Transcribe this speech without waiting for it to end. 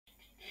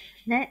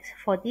Next,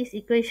 for this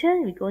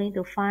equation, we're going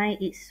to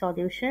find its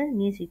solution,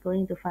 means we're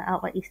going to find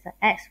out what is the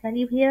x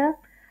value here.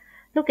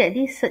 Look at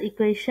this third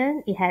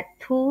equation. It had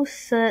two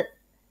third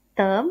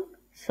terms.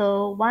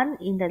 So one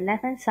in the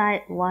left hand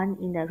side, one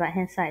in the right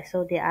hand side.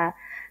 So they are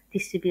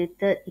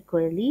distributed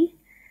equally.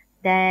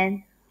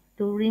 Then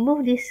to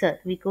remove this third,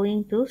 we're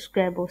going to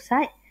square both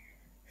sides.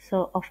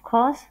 So of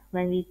course,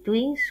 when we're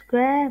doing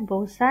square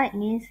both sides,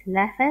 means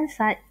left hand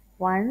side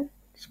 1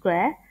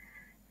 square,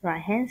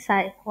 right hand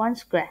side 1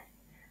 square.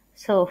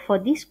 So for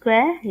this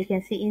square, you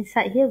can see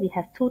inside here we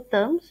have two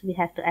terms. We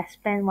have to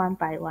expand one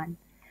by one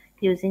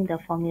using the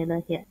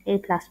formula here. A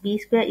plus b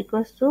square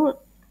equals to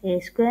a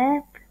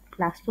square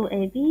plus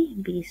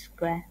 2ab b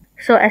square.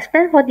 So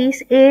expand for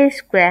this a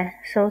square.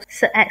 So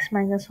x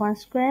minus 1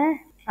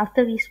 square.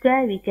 After we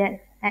square, we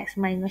get x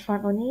minus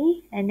 1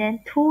 only. And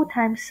then 2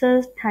 times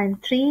third times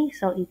 3.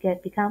 So it can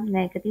become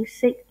negative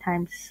 6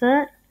 times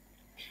third.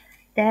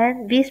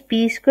 Then this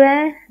b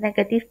square,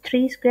 negative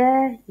 3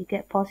 square, you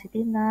get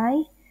positive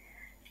 9.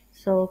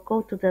 So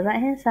go to the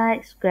right hand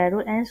side, square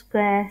root n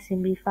square,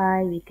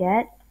 simplify, we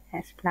get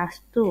x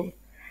plus 2.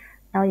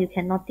 Now you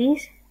can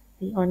notice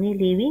we only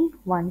leaving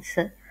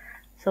 1/3.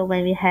 So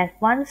when we have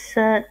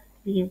 1/3,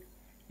 we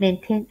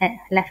maintain at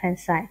left hand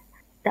side.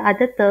 The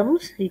other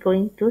terms, we're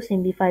going to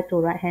simplify to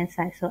right hand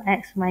side. So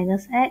x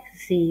minus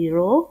x,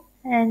 0.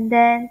 And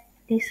then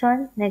this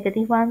one,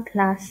 negative 1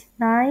 plus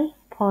 9,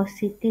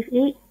 positive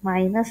 8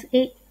 minus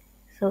 8.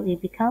 So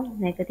it becomes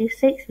negative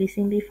 6. We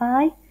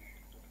simplify.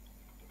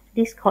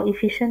 This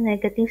coefficient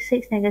negative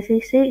 6,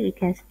 we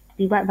can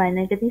divide by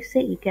negative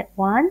 6, we get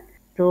 1.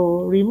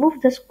 To remove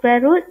the square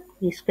root,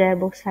 we square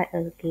both sides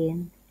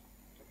again.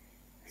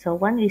 So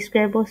when we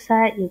square both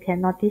sides, you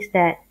can notice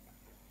that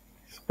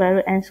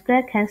square root and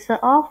square cancel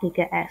off, we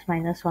get x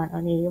minus 1.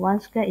 Only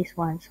 1 square is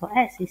 1. So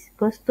x is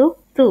equals to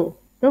 2.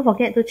 Don't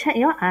forget to check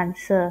your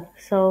answer.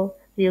 So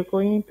we are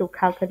going to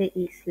calculate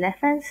its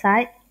left hand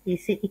side.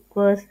 Is it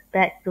equals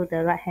back to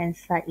the right hand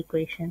side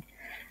equation?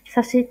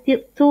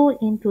 Substitute 2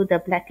 into the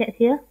bracket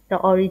here, the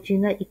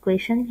original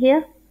equation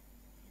here,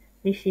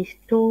 which is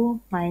 2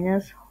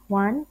 minus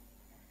 1,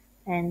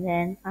 and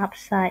then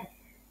upside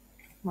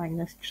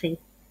minus 3.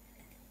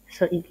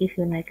 So it gives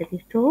you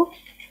negative 2.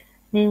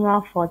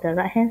 Meanwhile, for the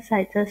right hand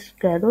side, just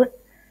square root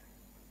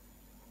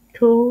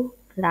 2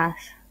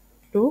 plus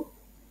 2.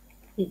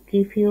 It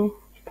gives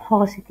you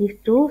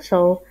positive 2.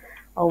 So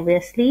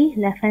obviously,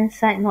 left hand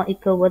side not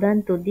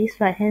equivalent to this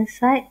right hand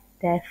side.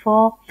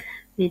 Therefore,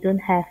 we don't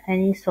have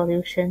any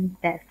solution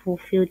that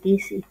fulfill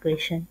this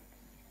equation.